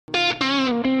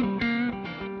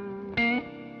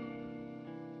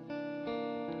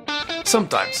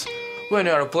Sometimes, when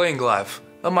you are playing live,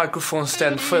 a microphone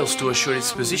stand fails to assure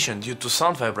its position due to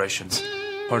sound vibrations,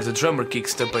 or the drummer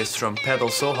kicks the bass drum pedal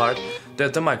so hard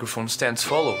that the microphone stands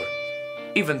fall over.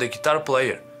 Even the guitar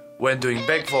player, when doing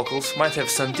back vocals, might have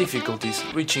some difficulties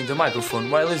reaching the microphone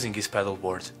while using his pedal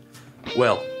board.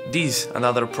 Well, these and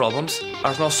other problems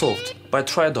are now solved by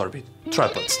Triad-Orbit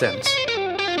tripod stands.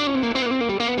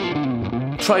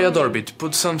 Triad-Orbit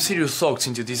put some serious thoughts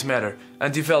into this matter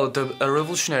and developed a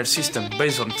revolutionary system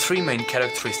based on three main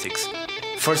characteristics.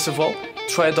 First of all,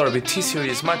 Triad-Orbit T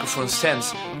series microphone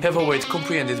stands have a weight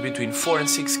comprehended between 4 and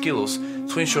 6 kilos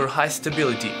to ensure high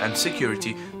stability and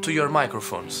security to your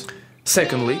microphones.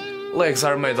 Secondly, legs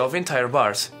are made of entire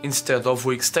bars instead of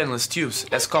weak stainless tubes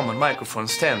as common microphone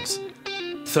stands.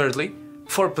 Thirdly,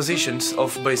 4 positions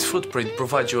of bass footprint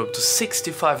provide you up to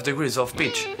 65 degrees of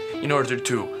pitch in order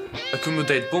to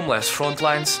accommodate boomless front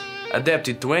lines, adapt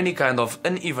it to any kind of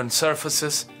uneven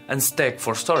surfaces, and stack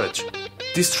for storage.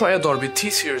 This Triad-Orbit T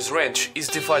series range is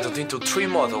divided into 3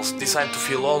 models designed to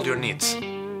fill all your needs.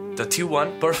 The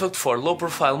T1, perfect for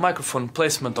low-profile microphone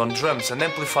placement on drums and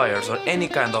amplifiers or any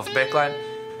kind of backline.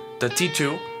 The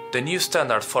T2, the new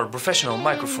standard for professional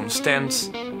microphone stands.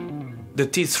 The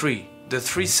T3, the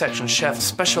 3-section shaft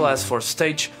specialized for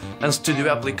stage and studio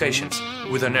applications,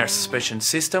 with an air suspension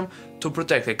system to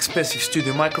protect expensive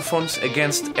studio microphones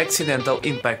against accidental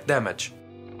impact damage.